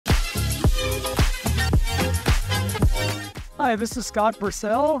Hi, this is Scott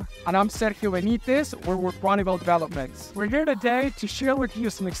Purcell. And I'm Sergio Benitez. We're with Carnival Developments. We're here today to share with you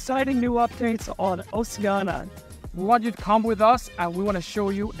some exciting new updates on Oceana. We want you to come with us and we want to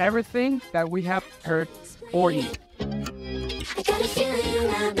show you everything that we have heard for you. I got a feeling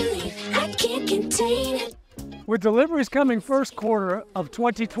I believe I can't contain it. With deliveries coming first quarter of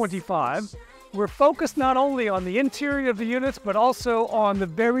 2025, we're focused not only on the interior of the units, but also on the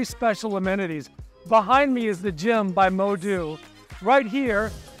very special amenities. Behind me is the gym by Modu. Right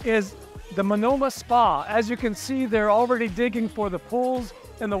here is the Manoma Spa. As you can see, they're already digging for the pools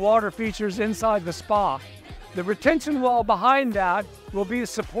and the water features inside the spa. The retention wall behind that will be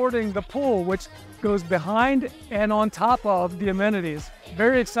supporting the pool, which goes behind and on top of the amenities.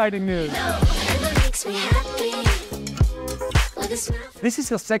 Very exciting news. This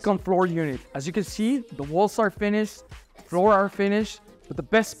is a second floor unit. As you can see, the walls are finished, floor are finished, but the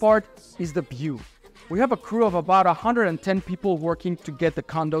best part is the view. We have a crew of about 110 people working to get the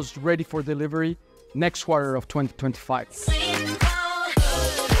condos ready for delivery next quarter of 2025.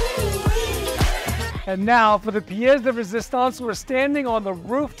 And now for the pièce de résistance, we're standing on the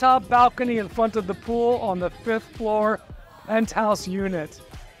rooftop balcony in front of the pool on the 5th floor penthouse unit.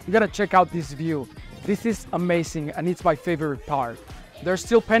 You gotta check out this view. This is amazing and it's my favorite part. There's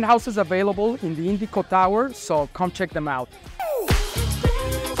still penthouses available in the Indico Tower, so come check them out.